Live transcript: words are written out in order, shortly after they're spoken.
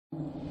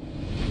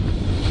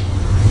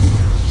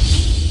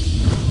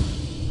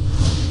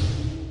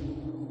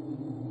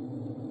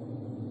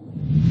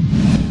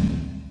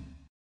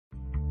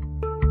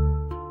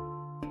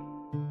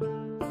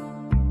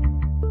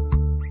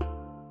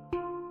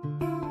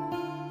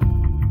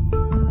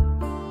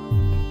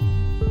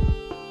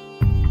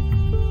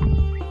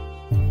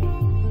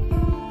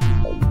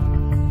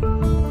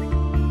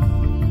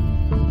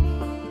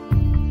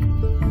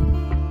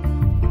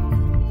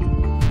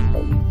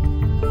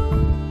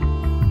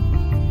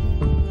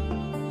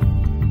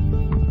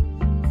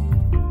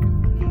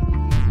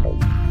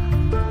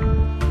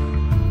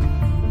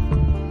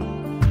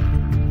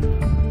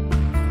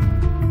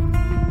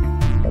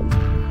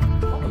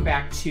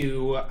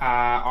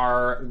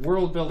our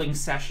world building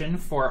session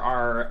for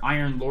our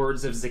Iron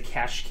Lords of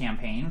Zhekesh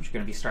campaign, which is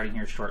going to be starting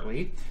here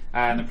shortly.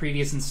 In the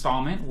previous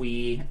installment,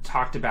 we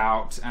talked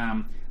about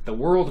the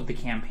world of the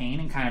campaign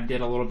and kind of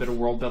did a little bit of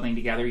world building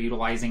together,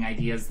 utilizing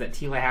ideas that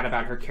Tealah had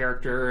about her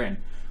character and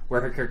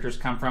where her characters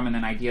come from, and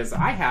then ideas that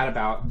I had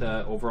about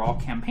the overall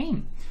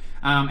campaign.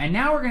 And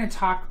now we're going to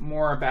talk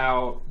more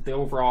about the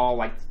overall,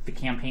 like, the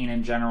campaign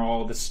in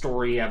general, the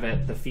story of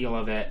it, the feel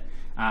of it,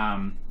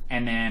 and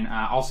then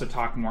also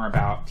talk more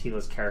about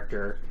Tealah's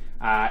character,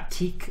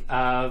 Thich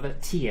of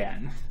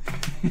Tien,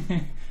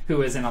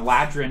 who is an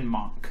Eladrin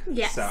monk.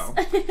 Yes. So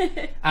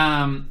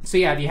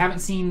yeah, if you haven't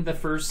seen the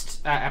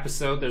first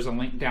episode, there's a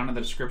link down in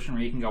the description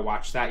where you can go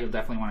watch that. You'll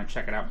definitely want to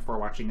check it out before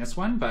watching this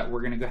one, but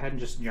we're going to go ahead and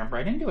just jump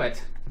right into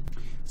it.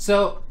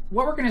 So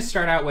what we're going to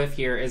start out with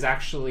here is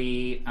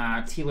actually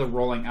Tealah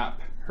rolling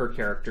up her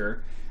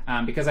character,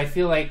 because I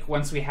feel like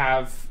once we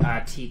have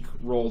Thich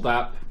rolled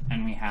up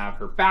and we have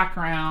her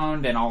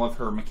background and all of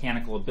her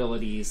mechanical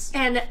abilities.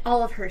 And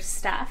all of her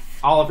stuff.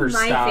 All of her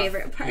stuff. My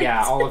favorite part.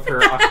 Yeah, all of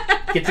her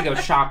get to go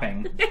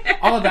shopping.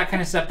 All of that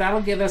kind of stuff.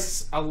 That'll give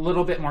us a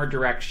little bit more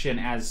direction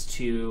as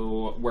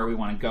to where we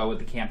want to go with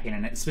the campaign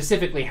and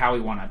specifically how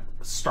we want to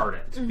start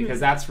it. Mm-hmm. Because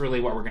that's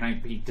really what we're going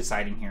to be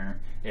deciding here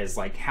is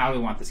like how we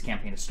want this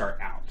campaign to start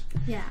out.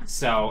 Yeah.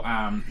 So,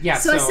 yeah.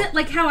 So is it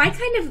like how I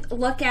kind of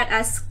look at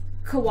us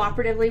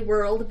cooperatively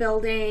world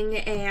building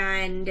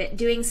and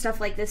doing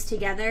stuff like this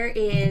together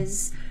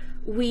is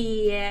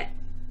we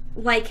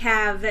like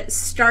have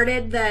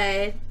started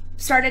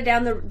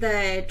down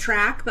the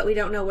track, but we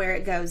don't know where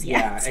it goes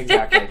yet. Yeah,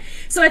 exactly.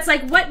 So it's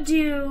like, what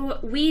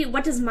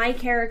does my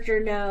character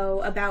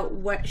know about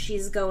what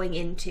she's going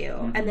into?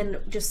 Mm-hmm. And then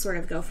just sort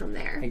of go from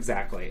there.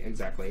 Exactly.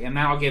 And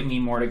that'll give me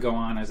more to go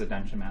on as a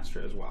dungeon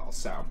master as well.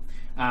 So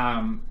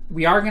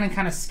we are going to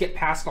kind of skip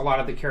past a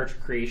lot of the character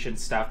creation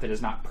stuff that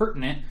is not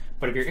pertinent,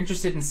 but if you're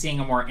interested in seeing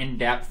a more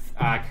in-depth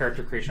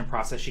character creation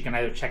process, you can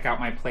either check out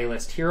my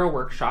playlist Hero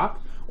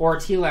Workshop, or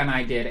Tealah and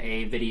I did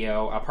a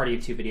video, a Party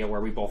of Two video, where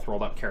we both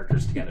rolled up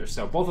characters together.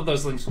 So both of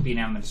those links will be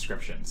down in the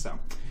description. So,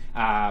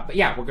 but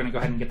yeah, we're going to go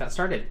ahead and get that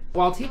started.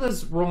 While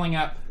Tealah's rolling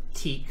up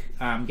Thich,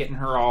 getting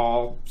her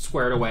all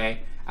squared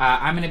away,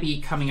 I'm going to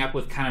be coming up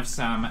with kind of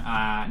some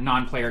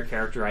non-player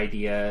character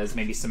ideas,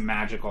 maybe some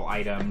magical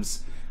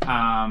items.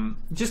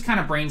 Just kind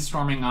of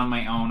brainstorming on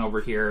my own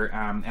over here,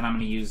 and I'm going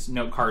to use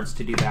note cards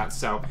to do that.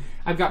 So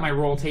I've got my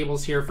roll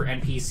tables here for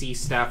NPC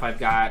stuff. I've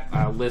got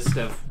a list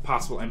of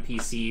possible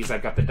NPCs.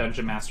 I've got the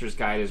Dungeon Master's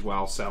Guide as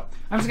well. So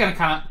I'm just going to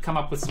kind of come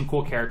up with some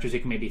cool characters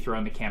you can maybe throw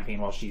in the campaign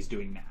while she's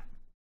doing that.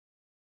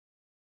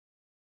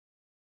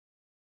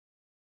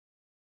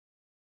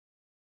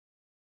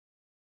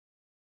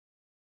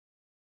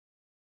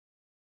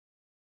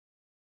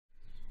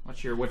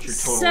 What's your total?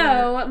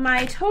 So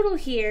my total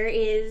here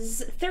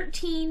is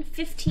 13,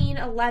 15,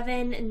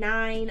 11,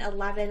 9,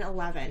 11,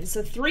 11.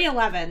 So 3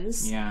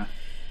 11s. Yeah.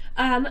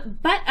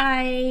 But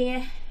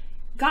I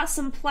got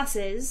some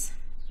pluses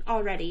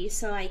already,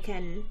 so I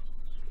can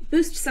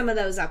boost some of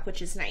those up,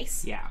 which is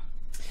nice. Yeah.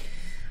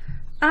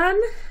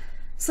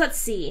 So let's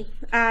see.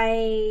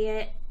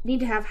 I need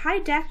to have high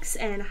dex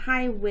and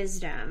high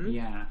wisdom.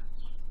 Yeah.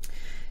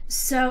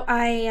 So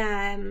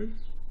I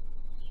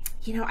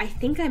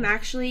think I'm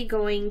actually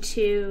going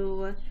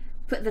to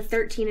put the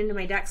 13 into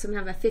my dex, so I'm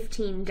going to have a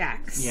 15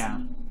 dex.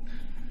 Yeah.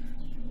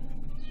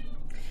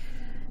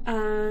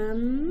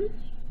 I'm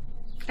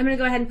going to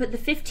go ahead and put the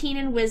 15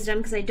 in wisdom,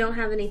 because I don't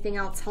have anything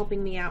else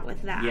helping me out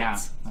with that. Yeah,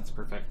 that's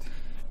perfect.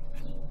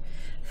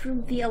 For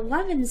the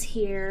 11s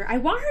here, I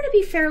want her to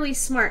be fairly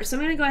smart, so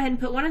I'm going to go ahead and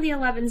put one of the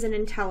 11s in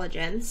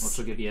intelligence. Which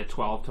will give you a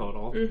 12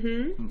 total.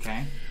 Mm-hmm.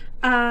 Okay.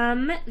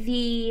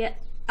 The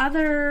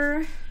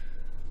other...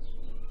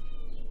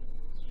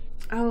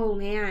 Oh,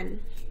 man.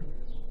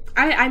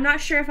 I'm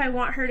not sure if I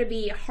want her to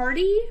be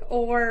hardy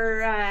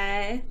or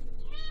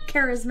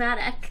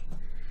charismatic.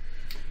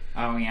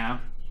 Oh, yeah?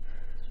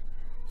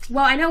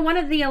 Well, I know one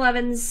of the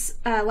 11s,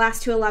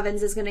 last two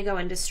 11s is going to go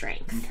into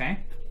strength. Okay.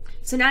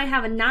 So now I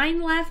have a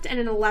 9 left and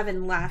an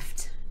 11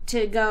 left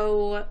to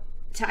go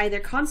to either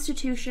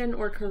constitution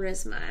or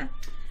charisma.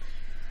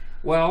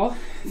 Well,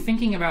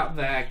 thinking about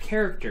the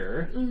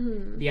character,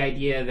 mm-hmm. the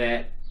idea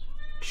that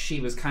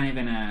she was kind of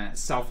in a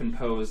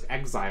self-imposed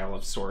exile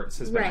of sorts,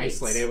 has been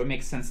isolated. It would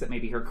make sense that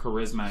maybe her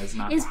charisma is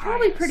not. It's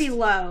probably pretty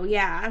low,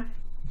 yeah.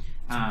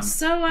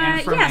 So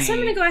I'm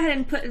going to go ahead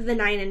and put the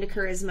 9 into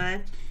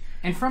charisma.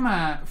 And from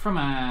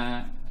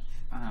a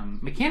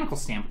mechanical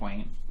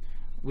standpoint,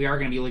 we are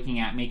going to be looking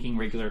at making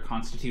regular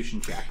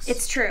constitution checks.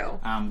 It's true.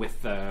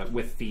 With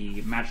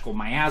the magical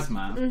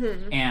miasma.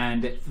 Mm-hmm.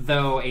 And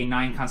though a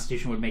 9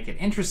 constitution would make it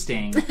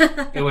interesting,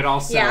 it would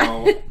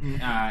also,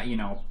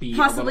 be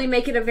possibly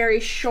make it a very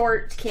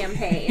short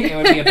campaign. It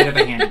would be a bit of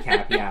a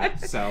handicap, yeah.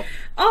 So.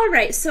 All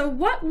right. So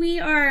what we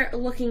are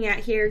looking at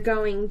here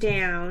going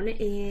down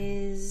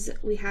is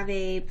we have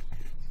a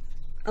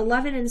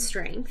 11 in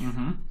strength,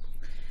 mm-hmm.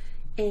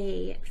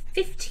 a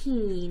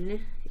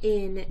 15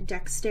 in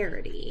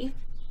dexterity.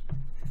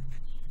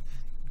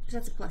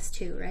 That's a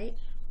 +2, right?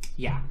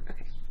 Yeah.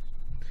 Okay.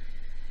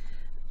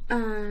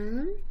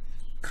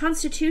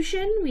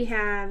 Constitution, we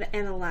have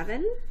an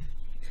 11.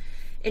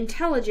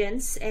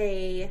 Intelligence,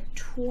 a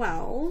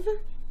 12.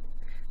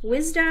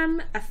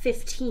 Wisdom, a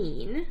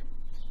 15.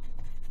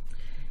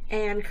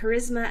 And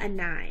Charisma, a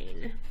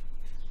 9.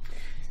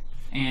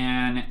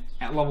 And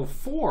at level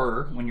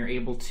 4, when you're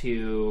able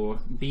to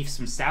beef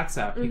some stats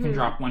up, you can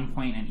drop 1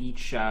 point in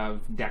each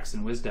of Dex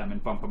and Wisdom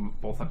and bump them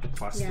both up to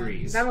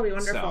 +3s. That'll be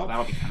wonderful. So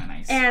that'll be kind of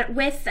nice. And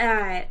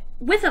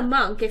with a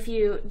monk, if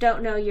you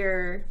don't know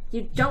you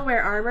don't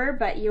wear armor,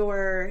 but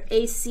your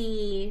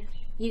AC,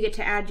 you get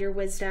to add your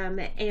Wisdom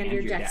and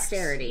your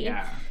dexterity.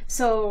 Yeah.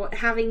 So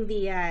having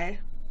the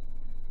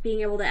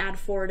being able to add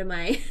 4 to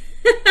my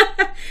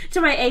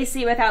to my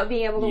AC without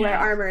being able to wear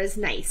armor is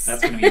nice.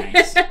 That's going to be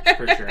nice,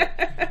 for sure.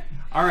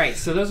 All right,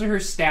 so those are her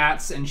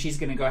stats, and she's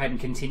going to go ahead and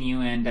continue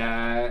and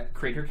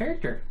create her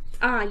character.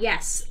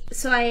 Yes.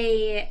 So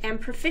I am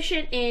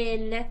proficient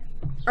in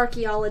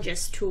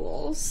archaeologist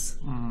tools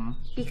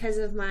because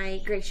of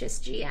my gracious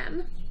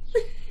GM.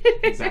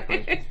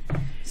 Exactly.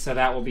 So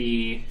that will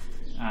be,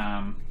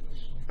 well,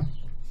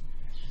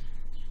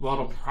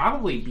 it'll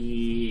probably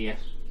be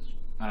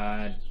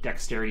a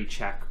dexterity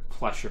check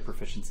plus your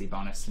proficiency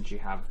bonus, since you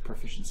have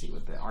proficiency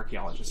with the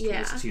archaeologist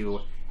tools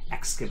to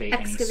excavate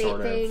any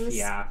sort things. of...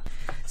 Yeah.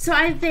 So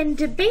I've been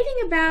debating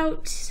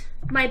about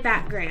my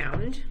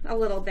background a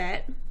little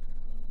bit,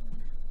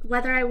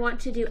 whether I want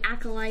to do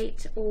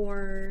acolyte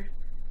or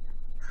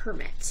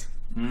hermit.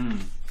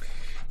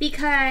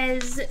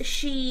 Because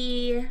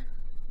she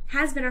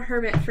has been a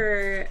hermit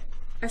for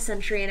a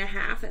century and a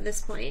half at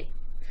this point.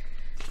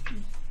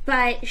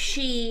 But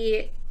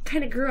she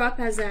kind of grew up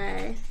as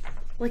an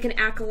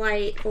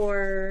acolyte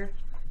or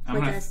I'm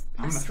gonna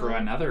throw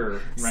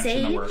another wrench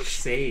in the works.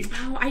 Sage.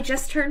 Oh, I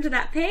just turned to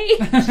that page.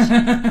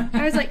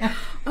 I was like,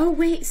 oh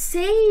wait,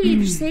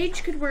 sage.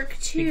 Sage could work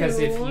too. Because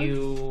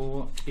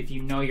if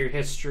you know your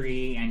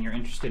history and you're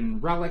interested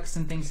in relics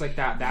and things like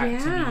that,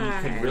 that to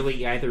me could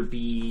really either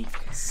be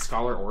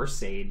scholar or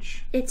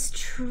sage. It's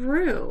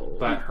true.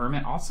 But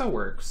hermit also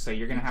works, so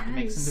you're gonna have to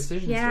make some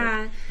decisions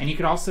there. And you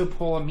could also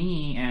pull a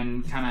me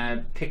and kind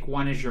of pick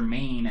one as your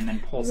main, and then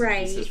pull some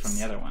pieces from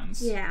the other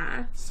ones.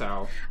 Yeah.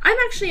 So I'm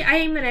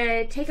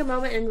gonna take a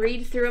moment and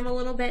read through them a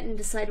little bit and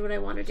decide what I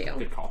want to do.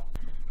 Good call.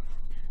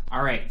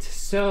 All right,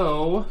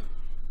 so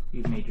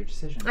you've made your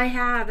decision. I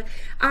have.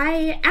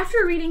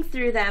 After reading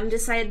through them,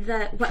 decided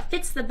that what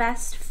fits the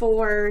best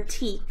for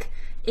Teak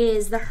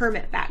is the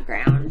hermit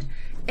background.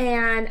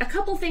 And a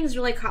couple things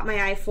really caught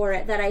my eye for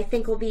it that I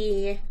think will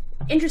be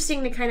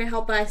interesting to kind of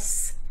help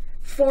us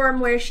form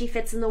where she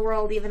fits in the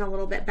world even a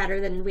little bit better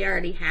than we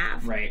already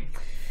have. Right.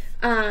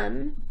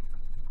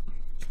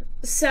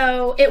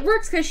 So it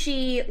works because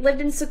she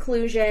lived in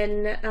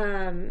seclusion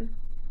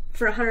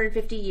for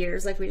 150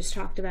 years, like we just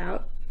talked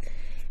about.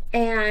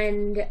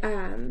 And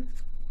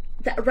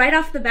right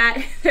off the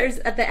bat, there's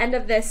at the end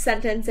of this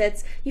sentence,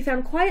 it's, you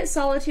found quiet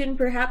solitude and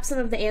perhaps some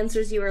of the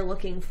answers you were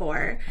looking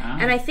for.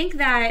 And I think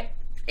that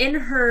in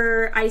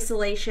her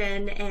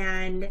isolation,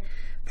 and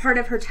part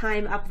of her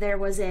time up there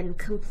was in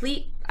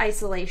complete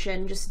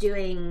isolation, just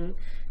doing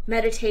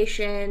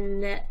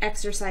meditation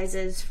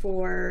exercises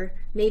for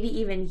maybe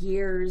even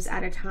years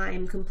at a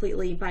time,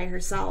 completely by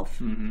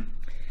herself.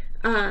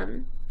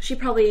 She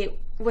probably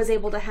was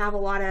able to have a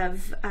lot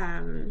of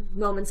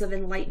moments of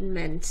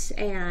enlightenment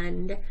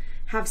and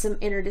have some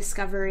inner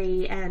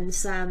discovery and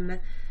some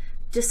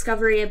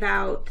discovery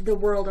about the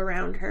world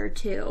around her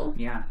too.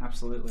 Yeah,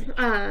 absolutely.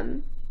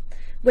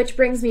 Which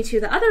brings me to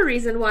the other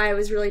reason why I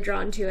was really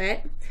drawn to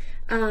it.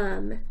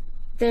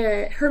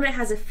 The hermit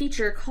has a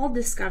feature called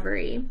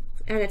discovery,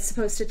 and it's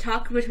supposed to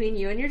talk between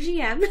you and your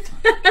GM.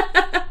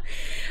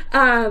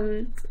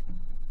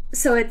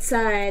 So it's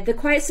the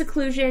quiet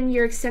seclusion,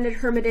 your extended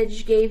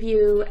hermitage gave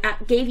you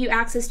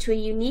access to a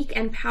unique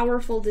and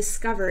powerful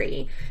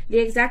discovery. The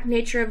exact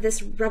nature of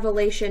this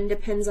revelation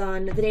depends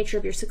on the nature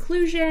of your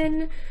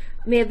seclusion.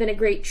 May have been a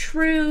great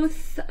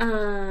truth.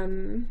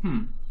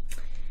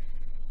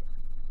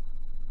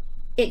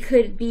 It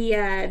could be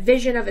a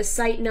vision of a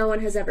sight no one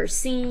has ever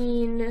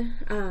seen.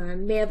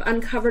 May have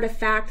uncovered a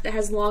fact that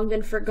has long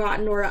been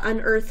forgotten, or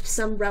unearthed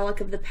some relic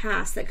of the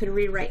past that could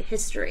rewrite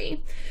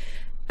history.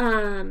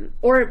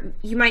 Or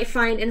you might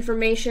find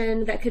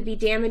information that could be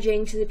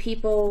damaging to the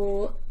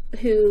people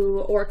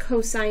who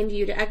co-signed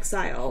you to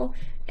exile,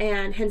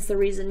 and hence the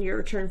reason you're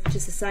returned to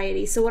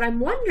society. So what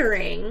I'm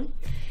wondering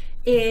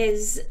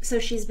is, so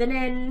she's been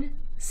in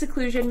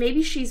seclusion,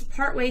 maybe she's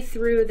partway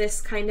through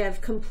this kind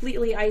of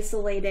completely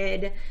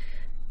isolated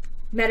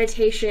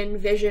meditation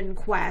vision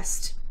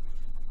quest,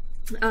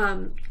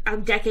 a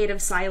decade of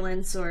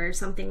silence or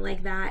something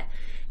like that,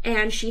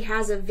 and she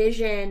has a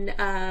vision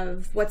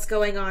of what's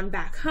going on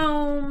back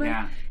home,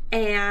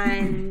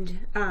 and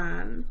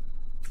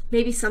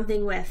maybe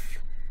something with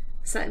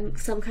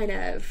some kind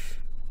of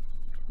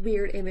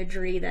weird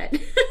imagery that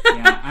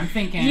I'm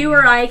thinking you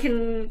or I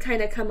can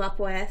kind of come up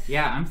with.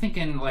 Yeah, I'm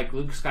thinking like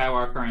Luke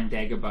Skywalker and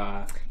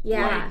Dagobah,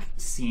 like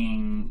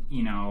seeing,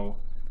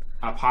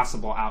 a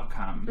possible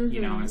outcome,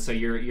 and so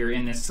you're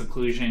in this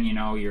seclusion,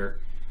 you're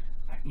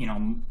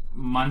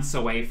months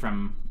away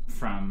from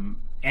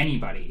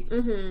anybody,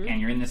 and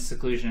you're in this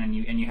seclusion,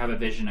 and you have a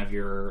vision of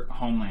your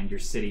homeland, your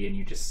city, and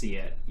you just see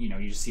it. You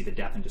just see the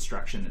death and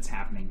destruction that's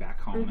happening back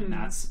home, and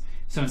that's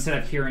so. Instead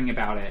of hearing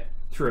about it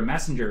through a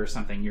messenger or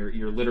something,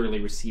 you're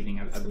literally receiving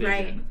a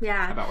vision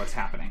about what's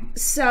happening.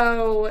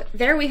 So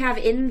there we have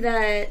in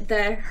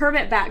the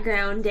hermit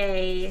background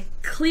a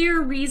clear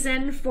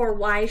reason for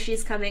why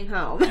she's coming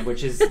home.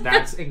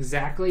 That's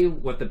exactly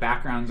what the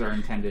backgrounds are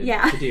intended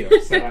to do.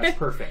 So that's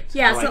perfect.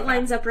 Yeah, so it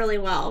lines up really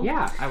well.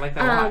 Yeah, I like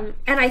that a lot.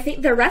 And I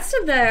think the rest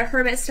of the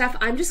hermit stuff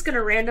I'm just going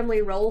to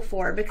randomly roll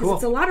for, because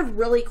it's a lot of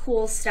really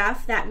cool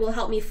stuff that will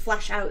help me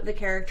flesh out the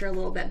character a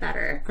little bit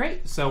better.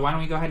 Great. So why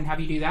don't we go ahead and have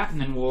you do that, and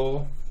then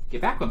we'll get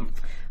back with them.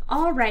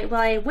 All right.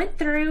 Well, I went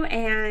through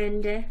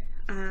and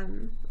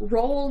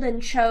rolled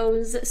and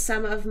chose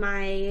some of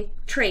my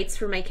traits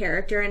for my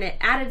character, and it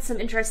added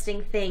some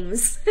interesting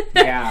things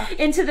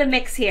into the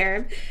mix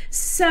here.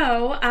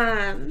 So,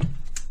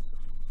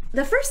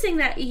 the first thing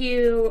that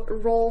you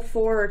roll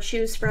for or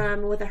choose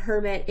from with a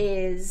hermit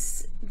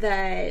is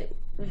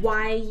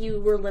why you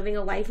were living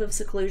a life of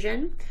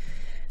seclusion.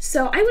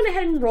 So I went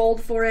ahead and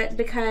rolled for it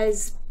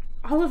because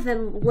all of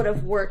them would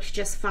have worked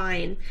just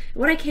fine.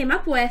 What I came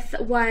up with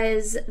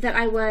was that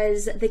I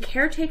was the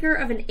caretaker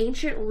of an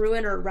ancient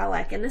ruin or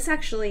relic, and this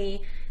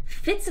actually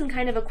fits in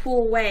kind of a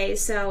cool way,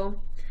 so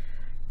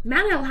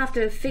Matt and I will have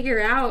to figure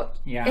out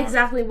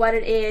exactly what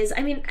it is.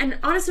 I mean, and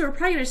honestly, we're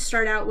probably going to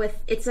start out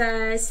with, it's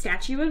a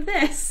statue of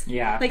this.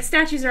 Yeah. Like,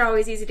 statues are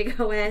always easy to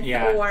go with,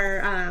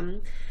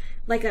 or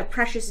like a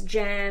precious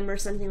gem or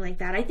something like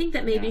that. I think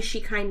that maybe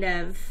she kind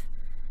of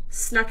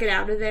snuck it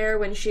out of there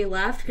when she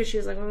left, because she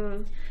was like,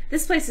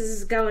 this place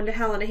is going to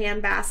hell in a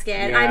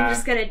handbasket. I'm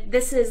just gonna,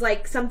 this is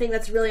like something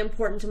that's really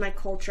important to my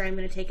culture. I'm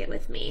gonna take it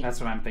with me. That's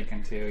what I'm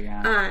thinking too,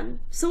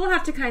 so we'll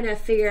have to kind of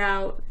figure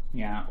out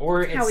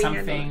or it's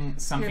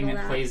something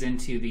that plays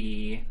into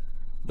the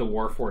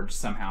Warforged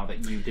somehow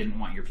that you didn't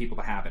want your people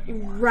to have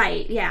anymore.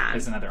 Right,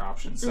 is another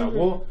option.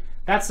 So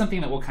that's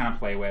something that we'll kind of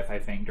play with, I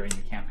think, during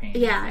the campaign.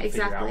 Yeah, exactly.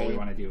 Figure out what we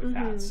want to do with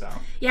that. So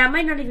it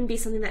might not even be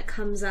something that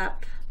comes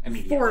up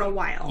for a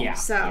while.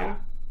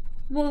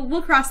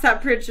 We'll cross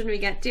that bridge when we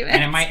get to it.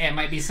 And it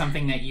might be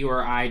something that you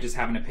or I just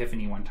have an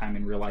epiphany one time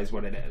and realize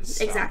what it is.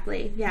 So.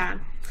 Exactly, yeah.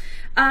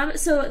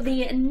 So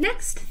the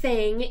next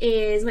thing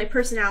is my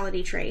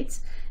personality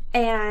traits.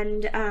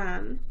 And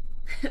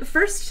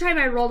first time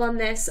I rolled on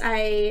this,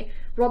 I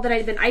rolled that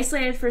I'd been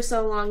isolated for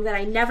so long that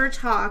I never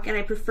talk and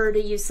I prefer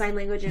to use sign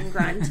language and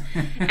grunt.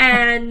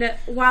 And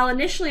while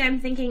initially I'm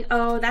thinking,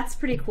 oh, that's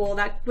pretty cool,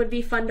 that would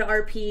be fun to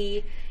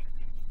RP,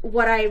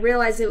 what I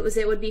realized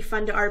it would be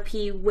fun to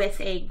RP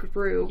with a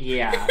group.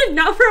 Yeah.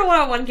 Not for a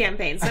one-on-one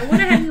campaign. So I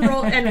went ahead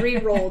and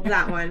re-rolled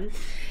that one.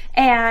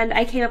 And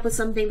I came up with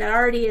something that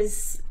already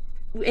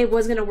it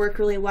was going to work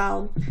really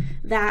well.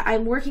 That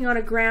I'm working on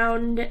a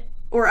grand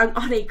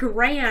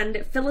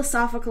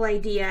philosophical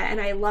idea, and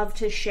I love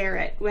to share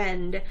it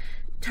and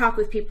talk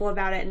with people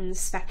about it and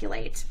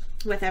speculate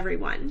with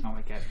everyone. I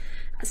like it.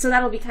 So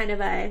that'll be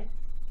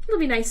it'll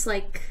be nice,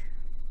 like,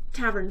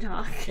 tavern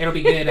talk. It'll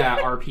be good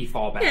RP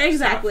fallback. Yeah,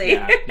 exactly.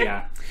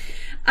 Yeah.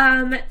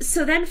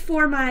 So then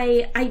for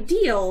my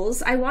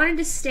ideals, I wanted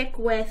to stick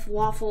with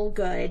lawful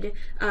good.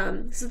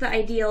 So the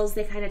ideals,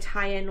 they kind of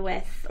tie in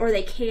with, or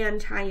they can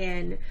tie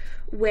in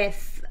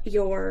with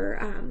your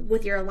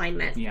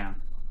alignment. Yeah.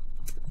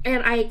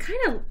 And I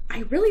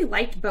really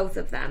liked both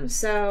of them.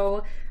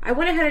 So I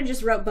went ahead and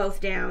just wrote both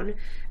down,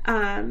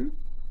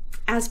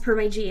 as per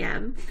my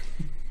GM.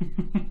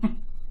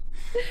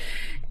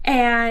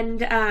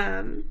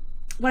 And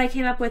what I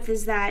came up with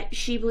is that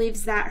she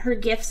believes that her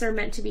gifts are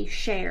meant to be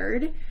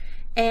shared,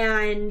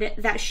 and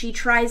that she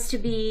tries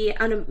to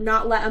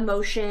not let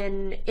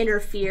emotion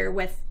interfere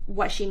with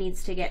what she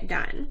needs to get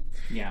done.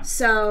 Yeah.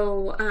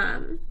 So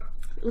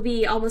it'll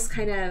be almost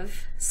kind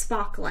of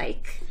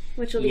Spock-like,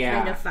 which will be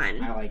kind of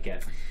fun. I like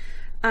it.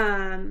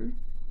 And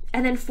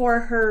then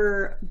for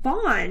her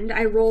bond,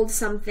 I rolled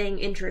something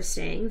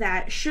interesting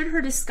that should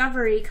her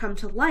discovery come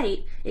to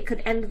light, it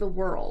could end the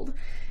world.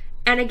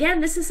 And again,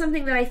 this is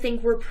something that I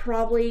think we're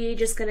probably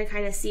just going to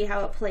kind of see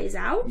how it plays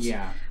out.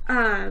 Yeah.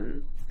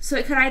 So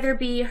it could either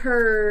be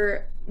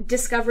her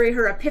discovery,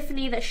 her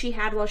epiphany that she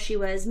had while she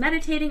was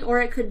meditating,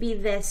 or it could be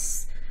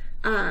this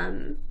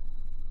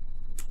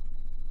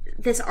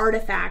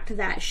artifact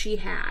that she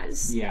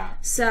has. Yeah.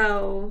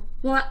 So,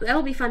 well,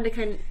 that'll be fun to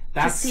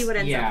see what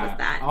ends up with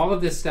that. All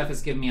of this stuff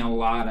has given me a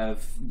lot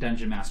of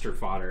Dungeon Master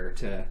fodder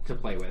to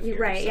play with here,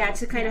 right,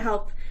 so, to kind of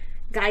help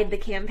guide the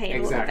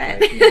campaign a little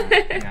bit.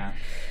 Yeah.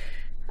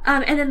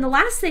 And then the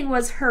last thing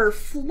was her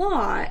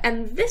flaw,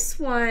 and this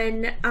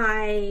one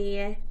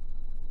I'm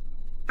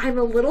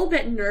a little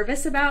bit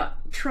nervous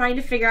about trying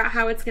to figure out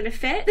how it's going to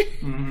fit,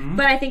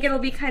 but I think it'll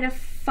be kind of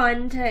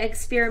fun to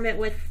experiment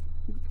with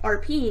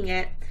RPing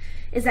it,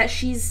 is that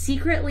she's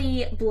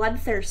secretly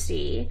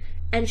bloodthirsty,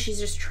 and she's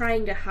just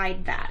trying to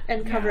hide that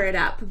and cover it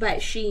up,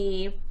 but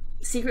she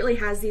secretly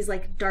has these,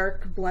 like,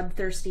 dark,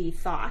 bloodthirsty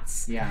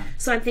thoughts. Yeah.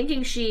 So I'm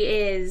thinking she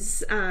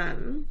is,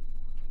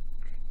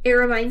 It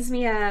reminds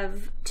me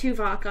of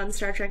Tuvok on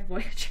Star Trek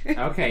Voyager.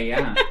 Okay,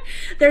 yeah.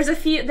 There's a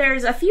few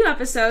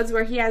episodes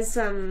where he has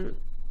some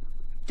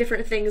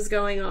different things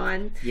going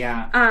on.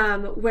 Yeah.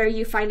 Where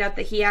you find out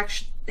that he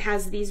actually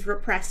has these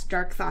repressed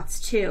dark thoughts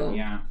too.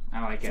 Yeah,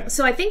 I like it.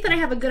 So I think that I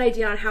have a good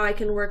idea on how I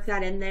can work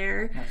that in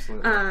there.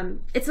 Absolutely.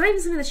 It's not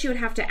even something that she would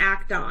have to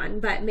act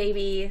on, but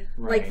maybe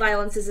like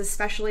violence is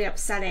especially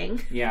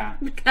upsetting. Yeah.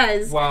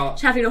 Because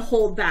she's having to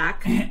hold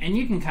back. And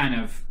you can kind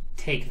of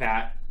take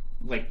that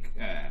like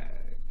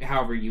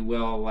however you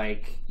will,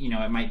 like, you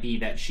know, it might be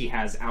that she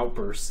has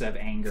outbursts of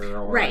anger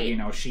or you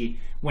know, she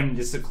went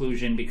into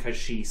seclusion because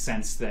she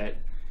sensed that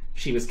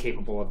she was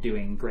capable of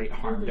doing great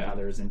harm to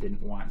others and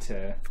didn't want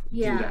to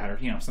do that, or,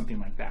 you know, something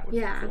like that would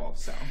be cool.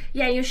 So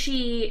you know,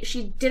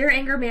 she did her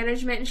anger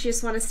management and she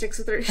just wants to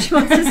stick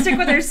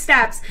with her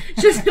steps.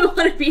 She doesn't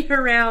want to be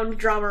around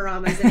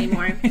drama-ramas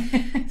anymore.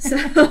 So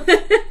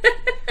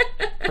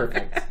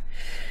perfect.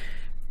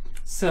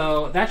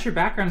 So that's your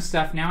background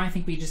stuff. Now I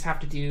think we just have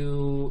to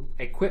do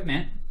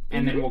equipment,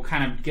 and then we'll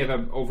kind of give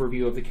an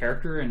overview of the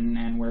character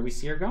and where we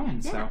see her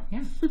going. Yeah. So,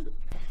 yeah.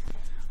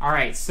 All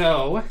right,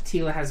 so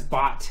Tealah has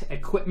bought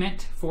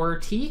equipment for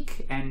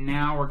Teak, and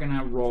now we're going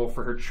to roll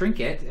for her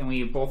trinket, and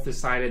we both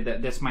decided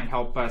that this might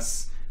help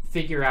us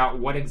figure out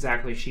what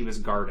exactly she was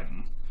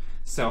guarding.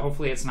 So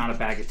hopefully it's not a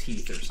bag of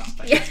teeth or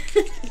something. Yeah.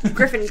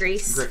 Griffin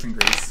grease. Griffin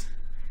grease.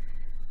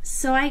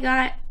 So I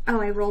got... Oh,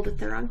 I rolled with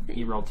the wrong thing.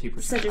 You rolled 2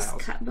 percentiles. So just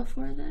cut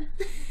before the...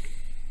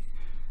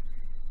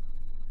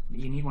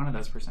 You need one of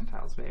those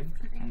percentiles, babe.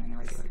 Okay. And then a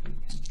regular you can.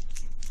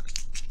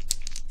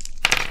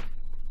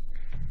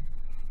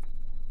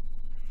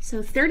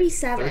 So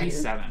 37.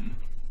 37.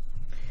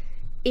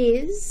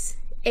 Is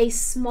a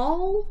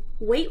small,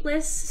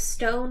 weightless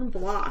stone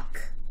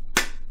block.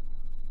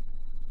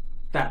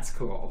 That's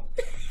cool.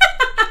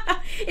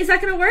 Is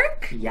that going to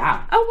work?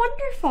 Yeah. Oh,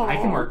 wonderful. I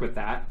can work with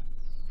that.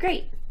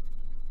 Great.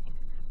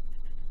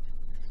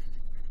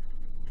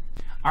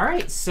 All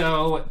right,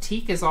 so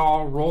Teak is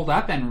all rolled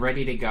up and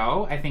ready to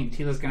go. I think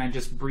Tealah's going to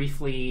just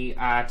briefly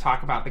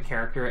talk about the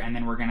character, and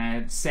then we're going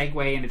to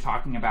segue into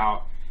talking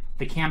about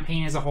the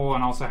campaign as a whole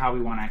and also how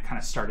we want to kind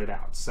of start it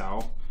out.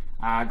 So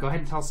go ahead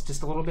and tell us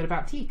just a little bit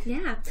about Teak.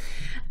 Yeah.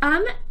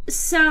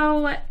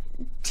 So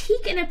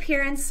Teak in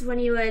appearance, when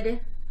you would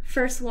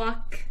first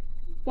walk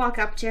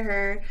up to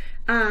her,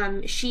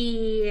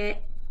 she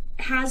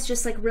has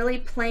just like really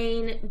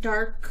plain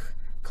dark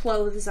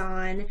clothes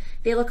on.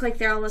 They look like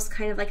they're almost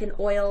kind of like an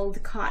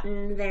oiled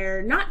cotton.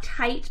 They're not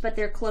tight, but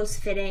they're close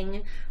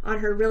fitting on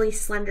her really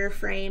slender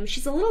frame.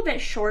 She's a little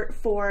bit short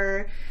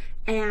for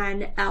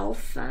an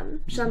elf.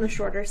 She's on the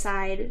shorter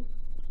side.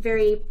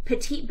 Very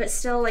petite, but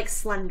still like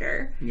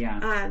slender.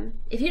 Yeah.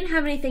 If you didn't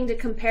have anything to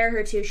compare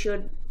her to, she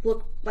would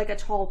look like a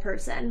tall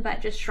person,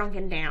 but just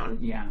shrunken down.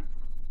 Yeah.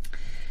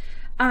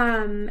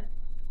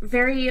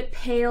 Very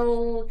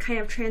pale, kind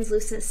of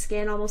translucent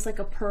skin, almost like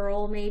a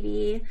pearl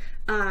maybe,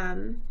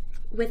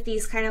 with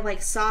these kind of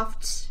like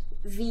soft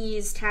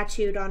V's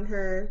tattooed on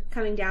her,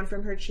 coming down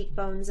from her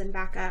cheekbones and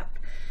back up,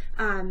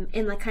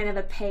 in like kind of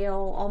a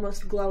pale,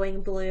 almost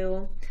glowing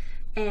blue.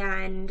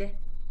 And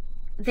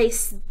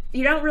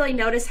you don't really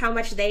notice how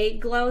much they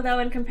glow though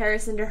in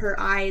comparison to her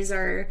eyes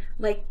are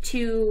like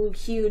 2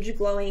 huge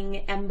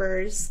glowing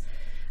embers.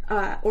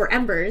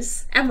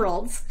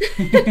 Emeralds.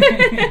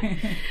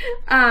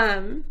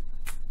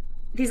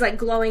 These like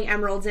glowing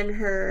emeralds in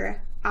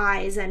her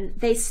eyes, and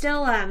they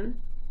still,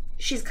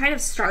 she's kind of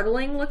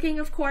startling looking,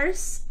 of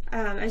course,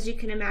 as you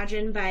can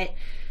imagine, but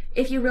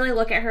if you really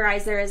look at her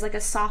eyes, there is like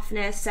a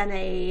softness and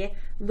a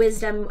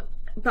wisdom,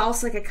 but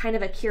also like a kind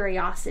of a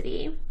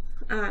curiosity.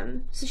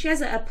 So she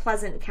has a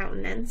pleasant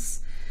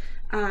countenance.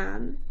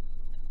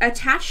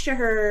 Attached to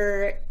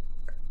her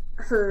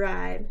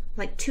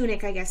like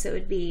tunic, I guess it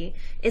would be,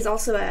 is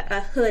also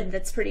a hood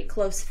that's pretty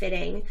close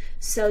fitting,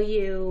 so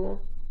you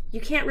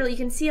can't really, you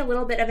can see a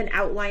little bit of an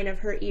outline of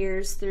her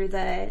ears through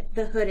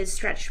the hood is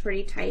stretched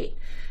pretty tight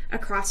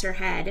across her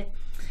head.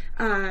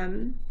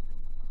 And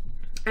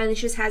she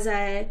just has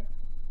a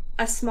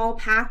small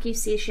pack. You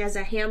see she has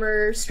a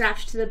hammer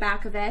strapped to the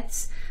back of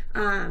it,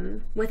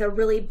 with a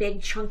really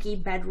big chunky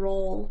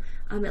bedroll.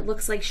 It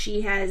looks like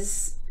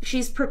she's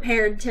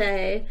prepared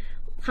to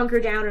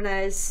hunker down on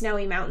a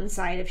snowy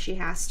mountainside if she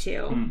has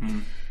to.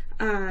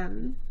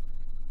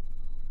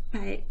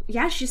 But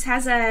yeah,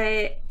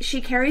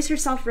 she carries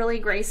herself really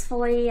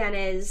gracefully and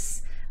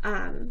is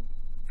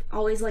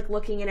always like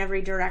looking in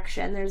every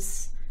direction.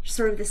 There's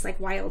sort of this like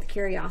wild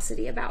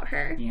curiosity about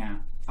her. Yeah.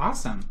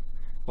 Awesome.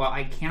 Well,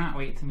 I cannot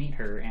wait to meet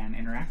her and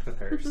interact with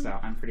her, so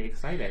I'm pretty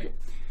excited.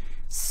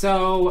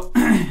 So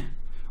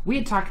we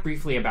had talked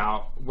briefly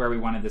about where we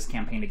wanted this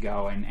campaign to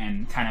go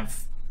and kind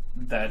of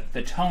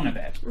the tone of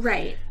it.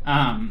 Right.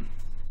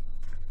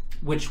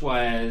 Which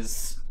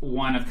was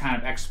one of kind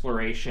of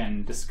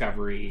exploration,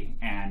 discovery,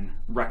 and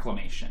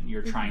reclamation.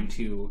 You're trying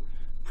to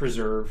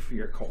preserve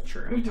your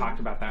culture. And we talked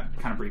about that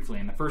kind of briefly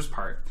in the first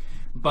part.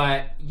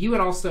 But you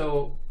had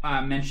also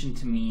mentioned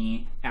to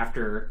me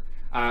after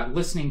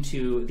listening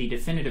to the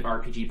definitive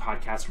RPG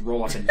podcast,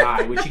 Roll Up and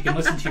Die, which you can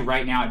listen to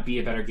right now at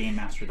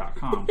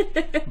beabettergamemaster.com.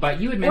 But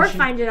you had mentioned... Or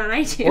find it on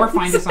iTunes. Or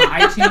find us on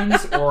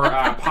iTunes, or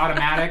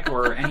Podomatic,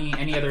 or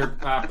any other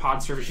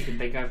pod service you can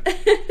think of.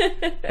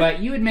 But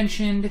you had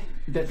mentioned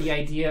that the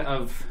idea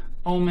of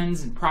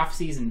omens and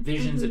prophecies and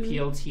visions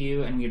appeal to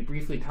you, and we had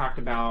briefly talked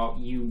about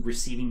you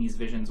receiving these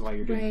visions while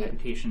you're doing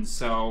meditation.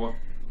 So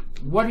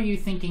what are you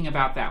thinking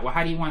about that? Well,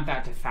 how do you want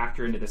that to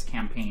factor into this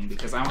campaign?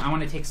 Because I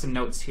want to take some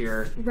notes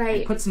here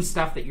and put some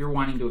stuff that you're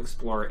wanting to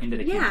explore into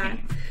the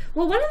campaign.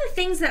 Well, one of the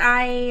things that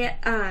I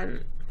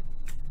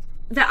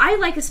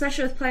like,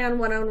 especially with play on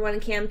one-on-one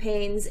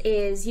campaigns,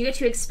 is you get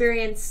to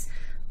experience...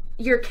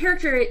 Your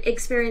character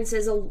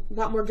experiences a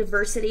lot more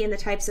diversity in the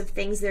types of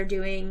things they're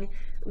doing,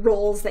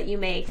 roles that you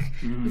make,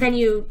 than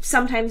you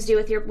sometimes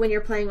do when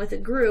you're playing with a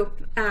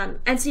group.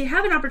 And so you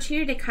have an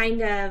opportunity to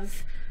kind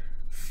of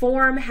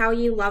form how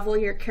you level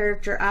your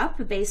character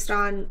up based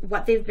on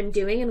what they've been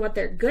doing and what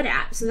they're good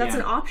at. So that's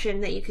an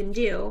option that you can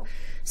do.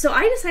 So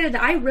I decided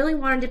that I really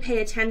wanted to pay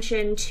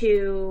attention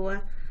to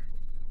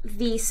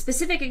the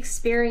specific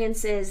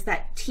experiences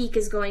that Teak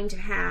is going to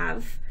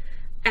have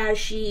as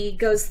she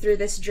goes through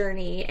this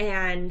journey.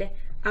 And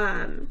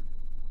the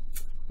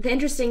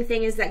interesting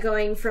thing is that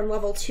going from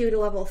level 2 to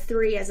level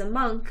 3 as a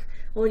monk,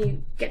 when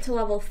you get to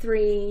level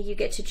 3, you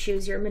get to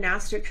choose your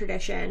monastic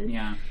tradition.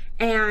 Yeah.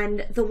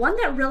 And the one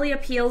that really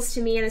appeals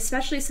to me, and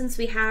especially since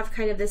we have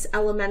kind of this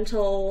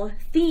elemental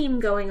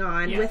theme going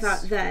on with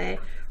the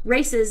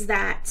races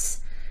that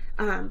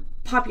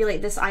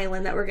populate this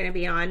island that we're going to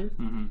be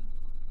on,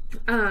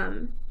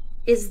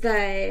 is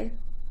the...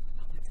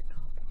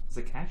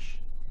 Zhekesh?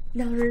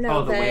 No.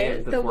 Oh, the way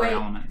of the four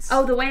elements.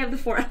 Oh, the way of the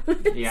four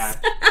elements. Yeah.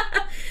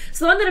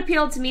 So the one that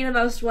appealed to me the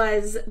most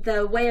was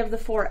the way of the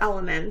four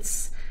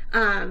elements,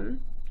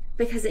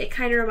 because it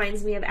kind of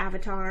reminds me of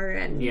Avatar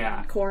and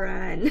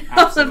Korra and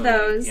all of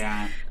those.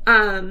 Yeah.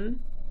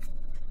 And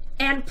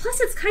plus,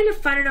 it's kind of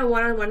fun in a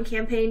one-on-one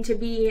campaign to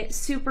be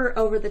super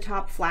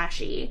over-the-top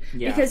flashy,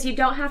 because you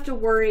don't have to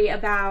worry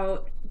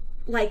about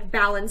like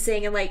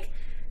balancing and like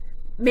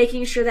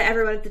making sure that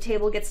everyone at the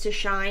table gets to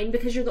shine,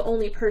 because you're the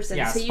only person.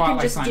 Yeah, so you can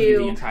just do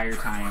the entire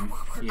time.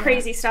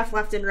 Crazy stuff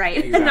left and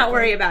right and not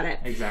worry about it.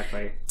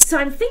 Exactly. So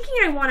I'm thinking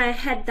I want to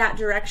head that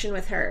direction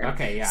with her.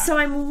 Okay, yeah. So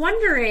I'm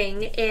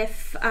wondering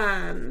if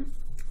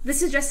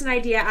this is just an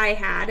idea I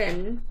had,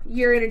 and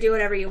you're going to do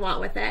whatever you want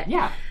with it.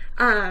 Yeah.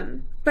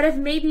 But if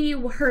maybe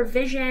her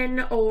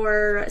vision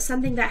or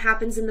something that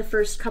happens in the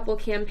first couple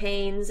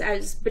campaigns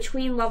as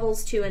between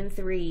levels 2 and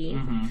 3...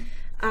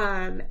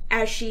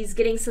 as she's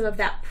getting some of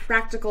that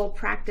practical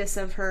practice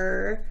of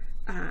her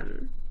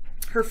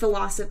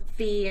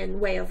philosophy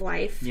and way of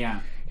life,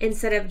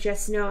 instead of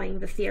just knowing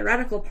the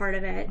theoretical part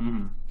of it,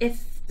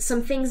 if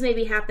some things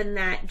maybe happen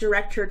that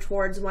direct her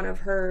towards one of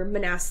her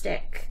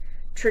monastic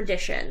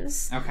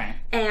traditions. Okay.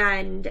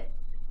 And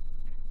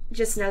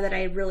just know that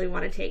I really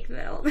want to take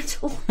the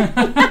elemental. No,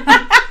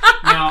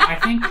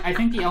 I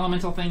think the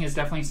elemental thing is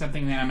definitely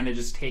something that I'm going to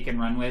just take and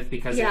run with,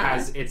 because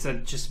it's a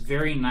just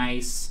very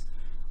nice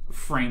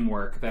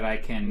framework that I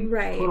can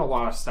put a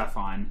lot of stuff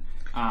on.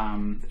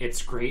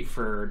 It's great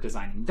for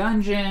designing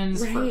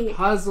dungeons, for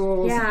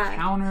puzzles,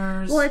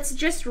 encounters. Well, it's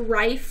just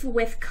rife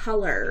with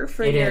color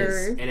for it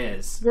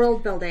is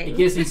world building. It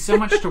gives me so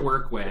much to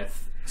work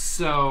with.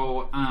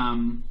 So,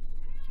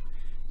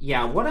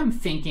 what I'm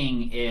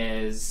thinking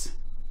is,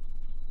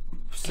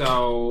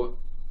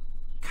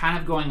 kind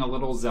of going a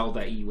little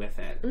Zelda-y with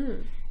it,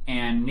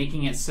 and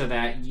making it so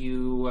that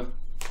you're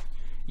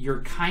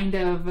kind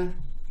of...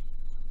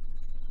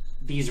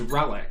 These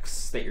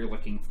relics that you're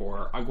looking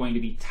for are going to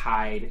be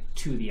tied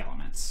to the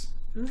elements.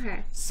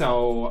 Okay.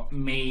 So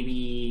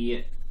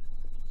maybe,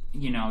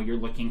 you're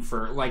looking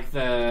for, like,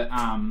 the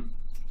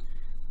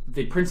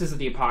Princess of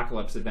the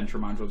Apocalypse adventure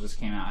module just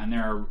came out, and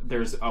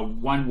there's a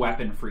one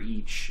weapon for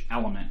each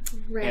element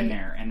in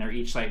there, and they're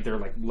each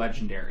they're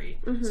legendary.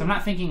 So I'm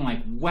not thinking like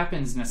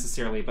weapons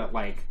necessarily, but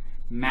like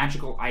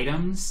magical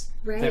items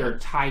that are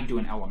tied to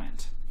an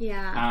element.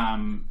 Yeah.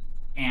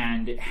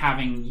 And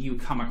having you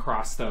come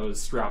across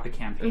those throughout the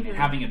campaign, and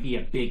having it be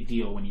a big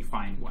deal when you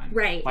find one.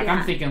 Right. Like,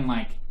 I'm thinking,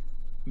 like,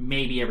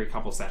 maybe every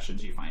couple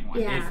sessions you find one,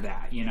 if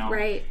that,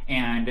 Right.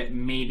 And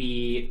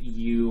maybe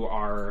you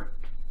are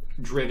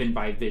driven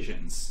by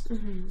visions.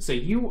 So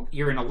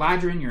you're an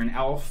Eladrin, you're an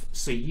elf,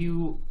 so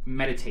you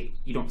meditate.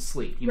 You don't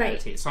sleep, you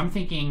meditate. So I'm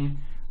thinking,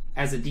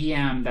 as a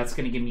DM, that's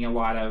going to give me a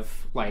lot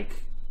of,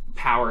 like,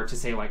 power to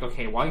say, like,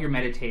 okay, while you're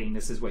meditating,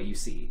 this is what you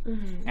see.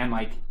 And,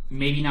 like,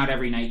 maybe not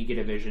every night you get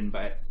a vision,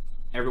 but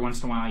every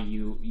once in a while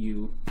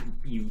you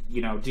do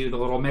the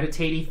little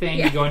meditating thing.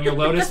 You go in your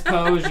lotus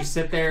pose, you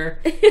sit there,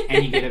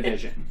 and you get a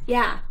vision.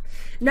 Yeah.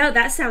 No,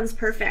 that sounds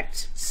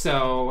perfect.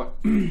 So,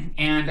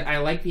 and I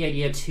like the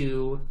idea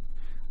too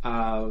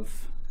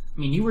of,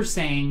 you were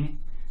saying,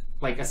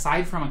 like,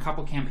 aside from a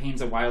couple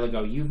campaigns a while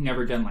ago, you've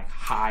never done, like,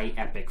 high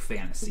epic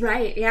fantasy.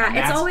 Right, yeah.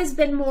 It's always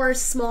been more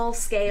small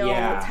scale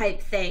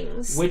type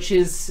things. Which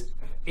is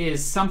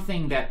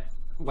something that,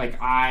 like,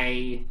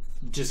 I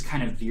just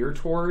kind of veer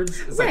towards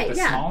is like the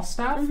small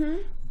stuff.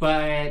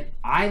 But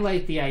I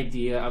like the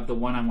idea of the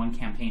one-on-one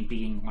campaign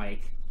being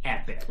like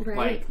epic,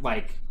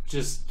 like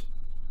just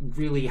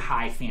really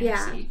high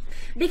fantasy.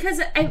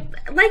 Because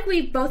like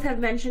we both have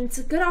mentioned, it's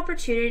a good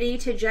opportunity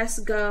to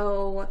just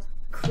go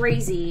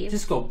crazy,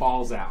 just go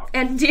balls out,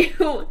 and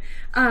do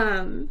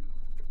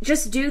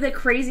just do the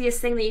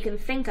craziest thing that you can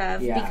think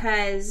of,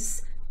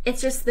 because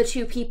it's just the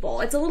two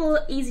people. It's a little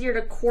easier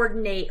to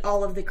coordinate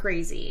all of the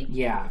crazy.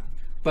 Yeah.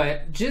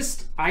 But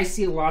just, I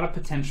see a lot of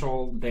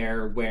potential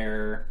there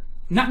where,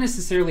 not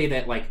necessarily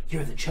that, like,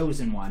 you're the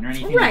chosen one or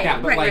anything like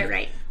that,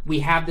 but,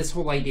 we have this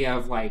whole idea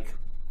of, like,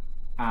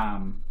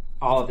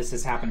 all of this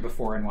has happened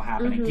before and will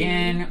happen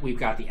again. We've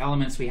got the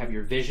elements, we have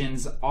your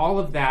visions. All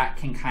of that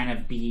can kind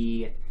of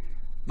be,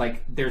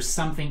 like, there's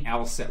something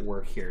else at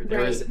work here.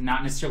 There is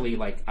not necessarily,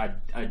 like,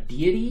 a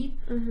deity,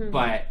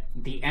 but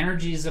the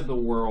energies of the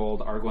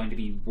world are going to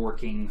be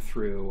working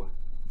through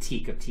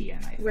Tealah of Tien,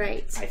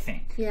 I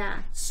think.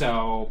 Yeah.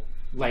 So,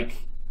 like,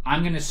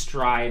 I'm going to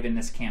strive in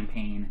this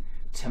campaign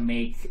to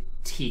make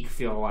Tealah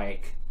feel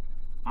like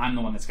I'm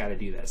the one that's got to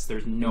do this.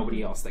 There's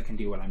nobody else that can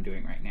do what I'm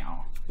doing right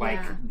now.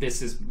 Like,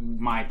 this is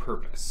my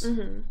purpose.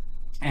 And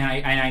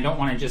I don't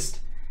want to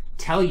just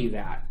tell you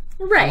that.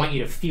 I want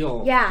you to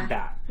feel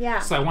that.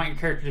 So I want your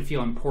character to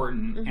feel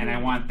important, and I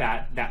want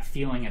that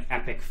feeling of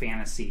epic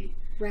fantasy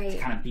to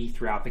kind of be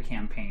throughout the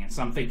campaign.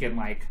 So I'm thinking,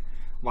 like,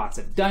 lots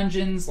of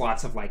dungeons,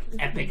 lots of, like,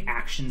 epic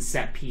action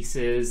set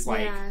pieces,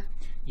 like,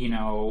 you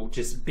know,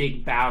 just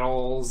big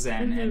battles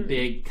and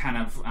big kind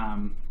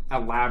of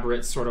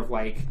elaborate sort of,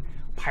 like,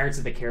 Pirates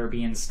of the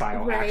Caribbean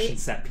style action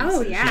set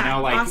pieces. You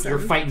know, like, you're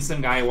fighting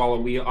some guy while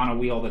on a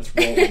wheel that's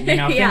rolling, you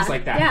know, things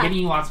like that. Giving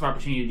you lots of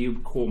opportunity to do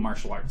cool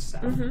martial arts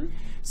stuff.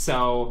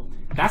 So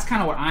that's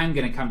kind of what I'm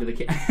going to come to the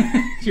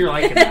you're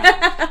liking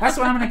that. That's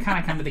what I'm going to kind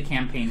of come to the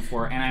campaign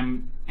for,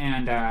 and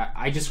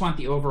I just want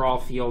the overall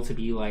feel to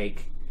be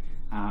like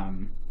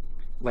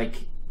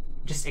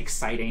just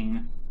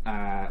exciting,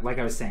 like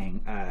I was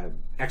saying,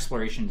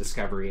 exploration,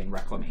 discovery, and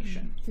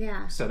reclamation.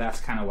 Yeah. So that's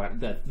kind of what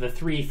the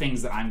three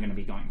things that I'm going to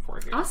be going for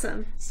here.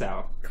 Awesome.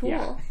 So cool.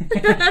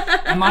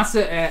 Yeah. And lots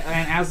of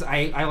and as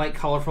I like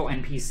colorful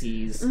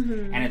NPCs,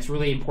 and it's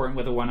really important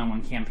with a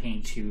one-on-one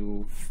campaign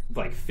to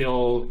like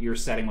fill your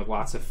setting with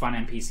lots of fun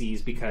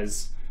NPCs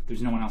because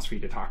there's no one else for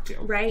you to talk to.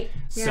 Right.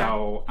 Yeah.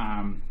 So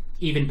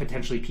even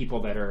potentially people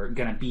that are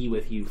going to be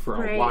with you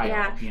for a while.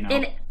 Yeah. You know.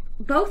 And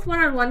both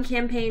one-on-one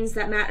campaigns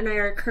that Matt and I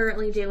are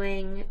currently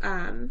doing,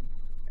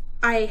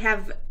 I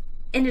have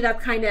ended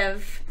up kind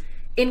of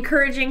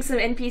encouraging some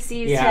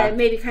NPCs to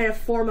maybe kind of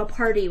form a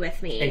party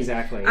with me.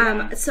 Exactly.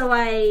 So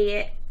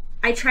I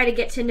try to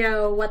get to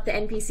know what the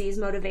NPC's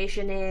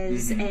motivation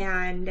is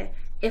and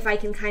if I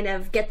can kind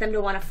of get them to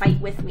want to fight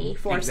with me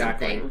for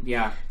something.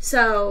 Yeah.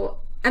 So,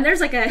 and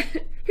there's like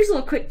here's a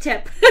little quick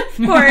tip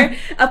for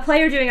a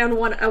player doing a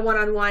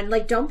one-on-one.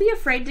 Like, don't be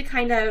afraid to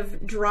kind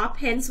of drop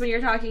hints when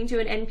you're talking to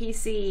an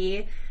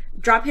NPC.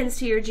 Drop hints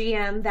to your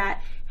GM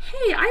that,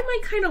 hey, I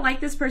might kind of like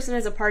this person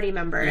as a party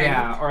member.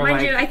 Yeah, and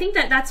mind you, I think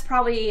that's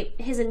probably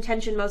his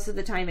intention most of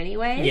the time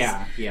anyways.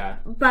 Yeah, yeah.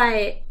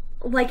 But,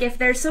 like, if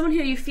there's someone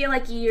who you feel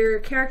like your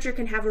character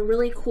can have a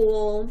really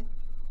cool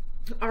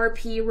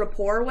RP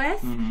rapport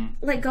with,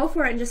 like, go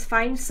for it and just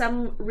find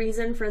some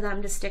reason for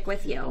them to stick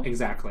with you.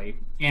 Exactly.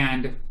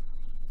 And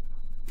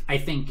I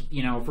think,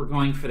 you know, if we're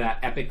going for that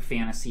epic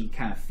fantasy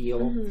kind of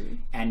feel,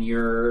 and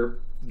you're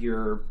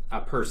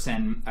a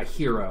person, a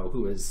hero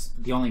who is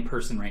the only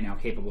person right now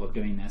capable of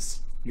doing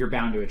this, you're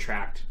bound to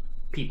attract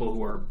people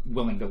who are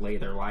willing to lay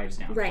their lives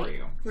down for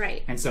you.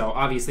 Right. And so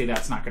obviously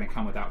that's not going to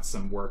come without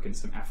some work and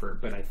some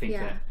effort, but I think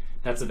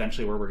that's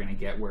eventually where we're going to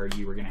get, where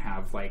you are going to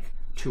have like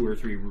 2 or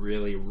 3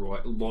 really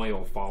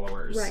loyal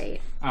followers.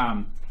 Right.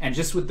 And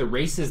just with the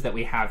races that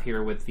we have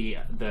here with the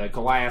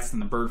Goliaths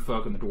and the bird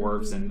folk and the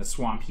dwarves and the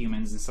swamp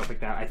humans and stuff like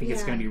that, I think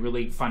it's going to be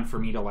really fun for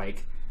me to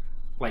like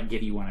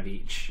give you one of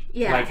each.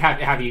 Yeah. Like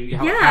have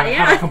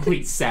a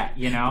complete set,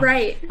 you know?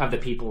 Right. Of the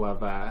people of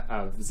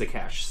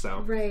Zhekesh. So.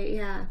 Right,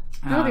 yeah.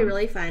 That'll be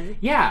really fun.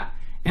 Yeah.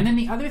 And then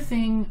the other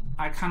thing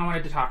I kind of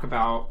wanted to talk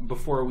about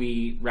before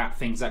we wrap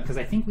things up, because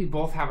I think we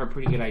both have a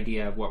pretty good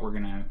idea of what we're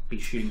going to be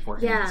shooting for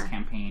here in this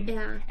campaign.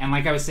 Yeah. And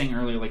like I was saying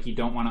earlier, like, you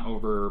don't want to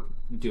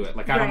overdo it.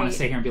 Like, I don't want to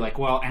sit here and be like,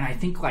 well, and I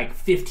think like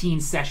 15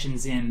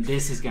 sessions in,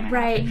 this is going to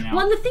happen. You know?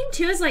 Well, and the thing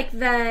too is like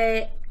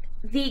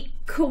the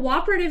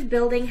cooperative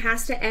building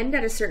has to end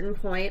at a certain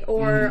point,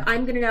 or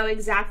I'm going to know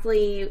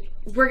exactly,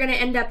 we're going to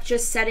end up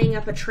just setting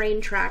up a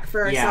train track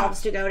for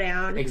ourselves to go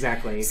down.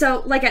 Exactly.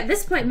 So, like, at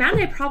this point, Matt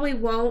and I probably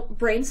won't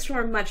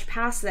brainstorm much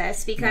past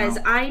this, because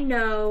I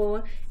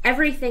know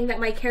everything that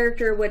my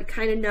character would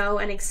kind of know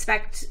and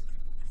expect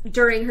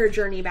during her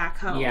journey back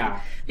home.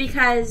 Yeah.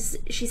 Because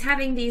she's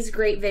having these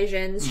great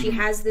visions. She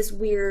has this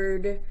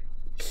weird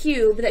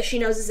cube that she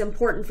knows is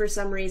important for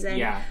some reason.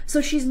 Yeah.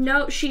 So she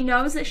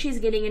knows that she's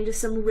getting into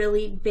some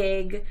really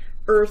big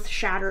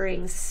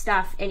earth-shattering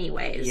stuff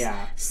anyways.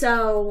 Yeah.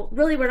 So,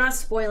 really, we're not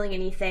spoiling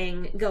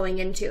anything going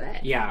into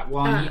it. Yeah,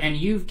 well, and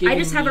you've given I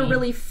just have a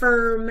really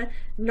firm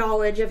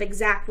knowledge of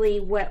exactly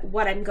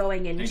what I'm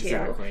going into.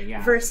 Exactly,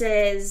 yeah.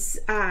 Versus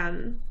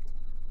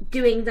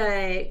doing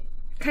the...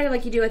 kind of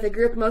like you do with a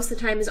group, most of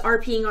the time is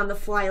RPing on the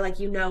fly, like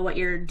you know what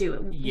you're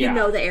doing. Yeah. You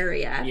know the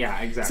area. Yeah,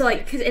 exactly. So,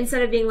 like, 'cause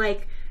instead of being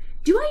like,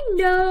 do I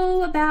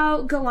know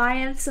about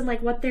Goliaths and,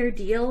 like, what their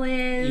deal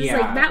is? Yeah.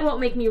 Like, that won't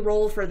make me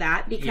roll for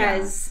that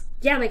because,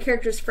 my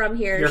character's from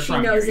here. You're she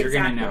from knows here. You're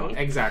exactly. gonna know.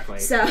 Exactly.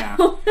 So. Yeah.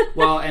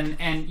 Well,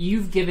 and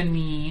you've given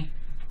me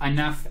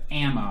enough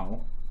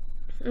ammo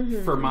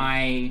for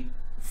my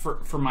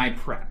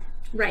prep.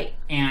 Right.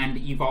 And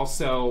you've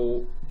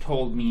also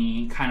told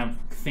me kind of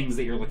things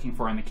that you're looking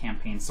for in the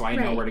campaign, so I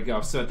know where to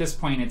go. So at this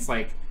point, it's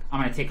like, I'm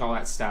going to take all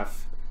that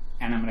stuff,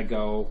 and I'm going to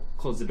go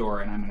close the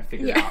door, and I'm going to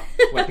figure out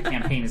what the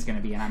campaign is going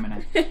to be, and I'm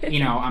going to,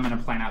 I'm going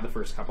to plan out the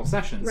first couple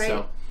sessions.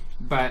 Right.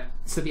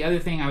 So the other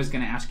thing I was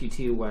going to ask you,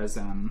 too, was,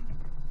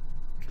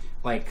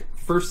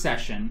 first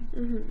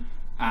session,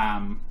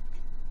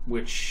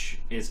 which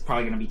is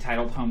probably going to be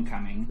titled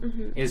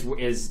Homecoming, is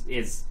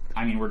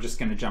I mean, we're just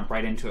going to jump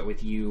right into it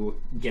with you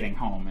getting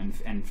home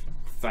and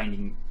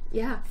finding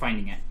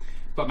it.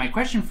 But my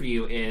question for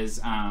you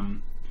is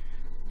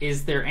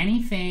there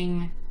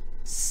anything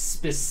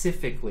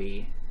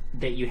specifically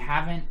that you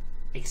haven't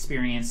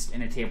experienced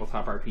in a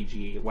tabletop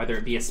RPG, whether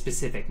it be a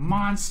specific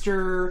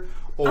monster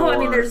or... I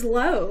mean, there's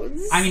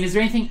loads. I mean, is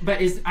there anything...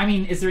 Is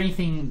there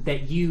anything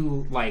that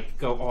you, like,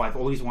 go, oh, I've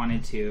always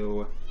wanted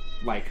to,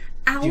 like...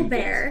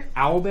 Owlbear.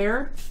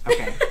 Owlbear?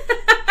 Okay.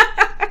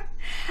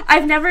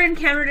 I've never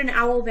encountered an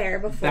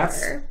owlbear before.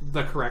 That's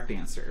the correct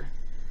answer.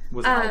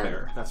 Was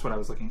owlbear. That's what I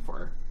was looking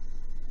for.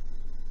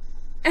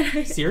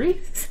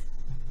 Siri?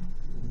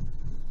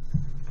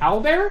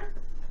 Owlbear?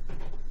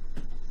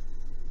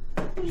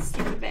 You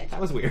stupid bitch. That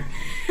was weird.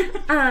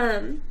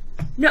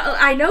 No,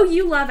 I know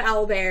you love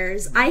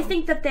owlbears. I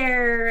think that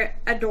they're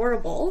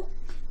adorable.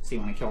 So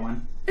you want to kill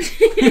one?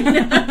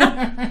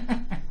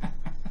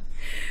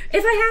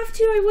 If I have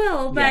to, I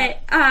will. But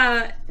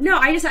no,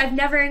 I've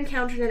never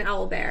encountered an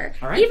owlbear.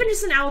 All right. Even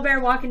just an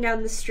owlbear walking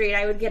down the street,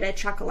 I would get a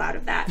chuckle out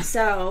of that.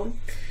 So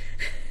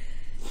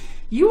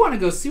you want to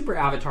go super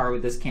Avatar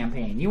with this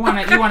campaign. You want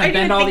to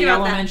bend all the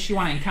elements. You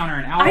want to encounter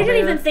an owlbear. I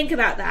didn't even think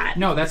about that.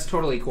 No, that's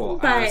totally cool.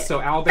 But... so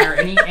owlbear.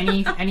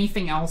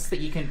 Anything else that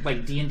you can,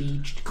 like,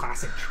 D&D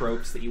classic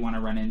tropes that you want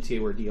to run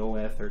into or deal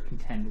with or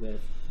contend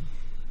with?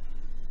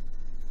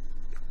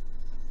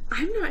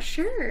 I'm not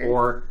sure.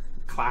 Or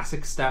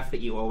classic stuff that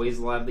you always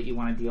love that you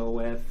want to deal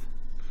with?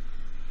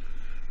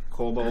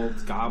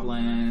 Kobolds,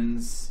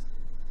 goblins,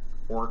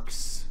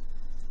 orcs.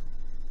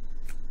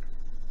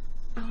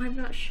 Oh, I'm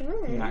not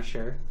sure. You're not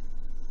sure?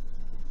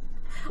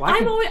 Well,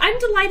 I'm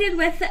delighted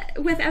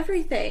with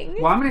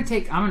everything. Well,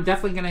 I'm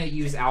definitely gonna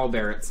use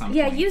owlbear at some point.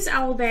 Yeah, use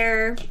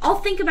owlbear. I'll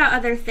think about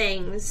other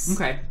things.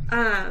 Okay.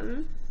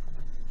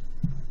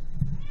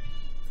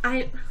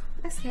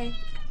 SK.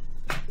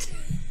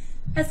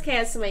 SK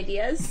has some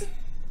ideas.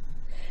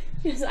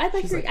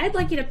 I'd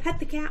like you to pet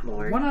the cat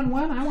more.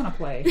 One-on-one, I want to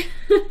play.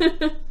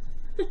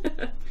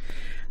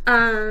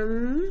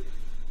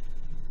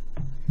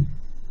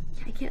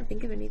 I can't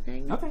think of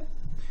anything. Okay.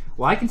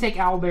 Well, I can take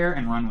owlbear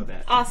and run with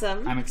it.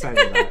 Awesome. I'm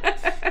excited about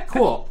it.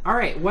 Cool. All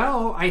right.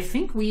 Well, I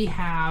think we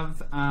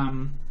have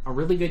a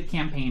really good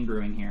campaign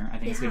brewing here. I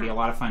think it's going to be a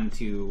lot of fun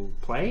to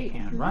play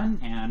and run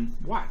and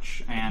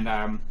watch.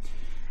 And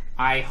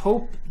I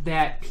hope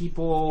that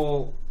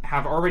people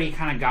have already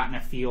kind of gotten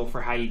a feel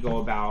for how you go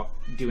about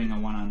doing a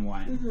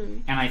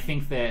one-on-one. And I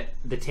think that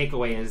the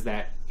takeaway is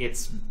that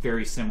it's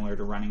very similar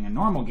to running a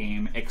normal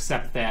game,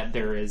 except that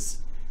there is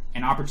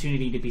an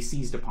opportunity to be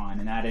seized upon,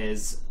 and that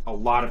is a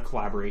lot of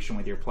collaboration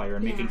with your player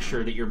and making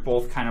sure that you're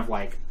both kind of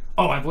like,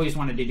 oh, I've always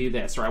wanted to do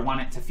this, or I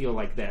want it to feel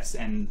like this,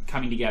 and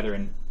coming together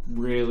and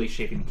really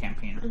shaping the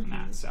campaign around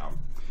that. So,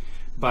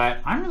 but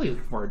I'm really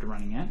looking forward to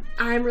running it.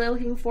 I'm really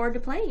looking forward to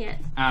playing it.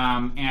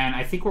 And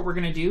I think what we're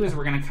going to do is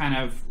we're going to kind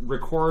of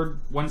record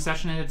one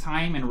session at a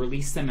time and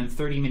release them in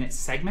 30-minute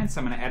segments.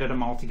 I'm going to edit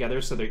them all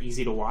together so they're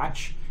easy to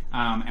watch.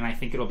 And I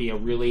think it'll be a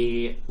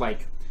really,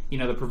 like,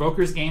 the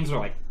Provokers games are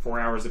like 4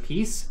 hours a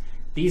piece.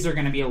 These are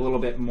going to be a little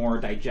bit more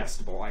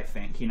digestible, I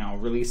think.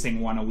 Releasing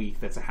one a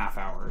week that's a half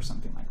hour or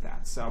something like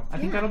that. So I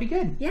think that'll be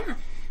good. Yeah.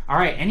 All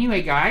right.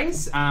 Anyway,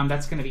 guys,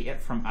 that's going to be it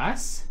from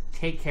us.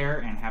 Take care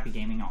and happy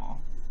gaming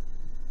all.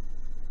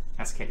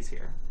 SK's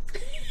here.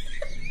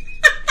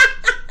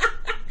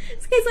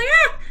 SK's like,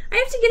 I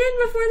have to get in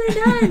before they're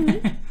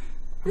done.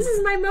 This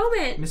is my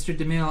moment. Mr.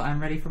 DeMille,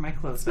 I'm ready for my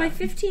close-up. It's my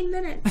 15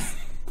 minutes.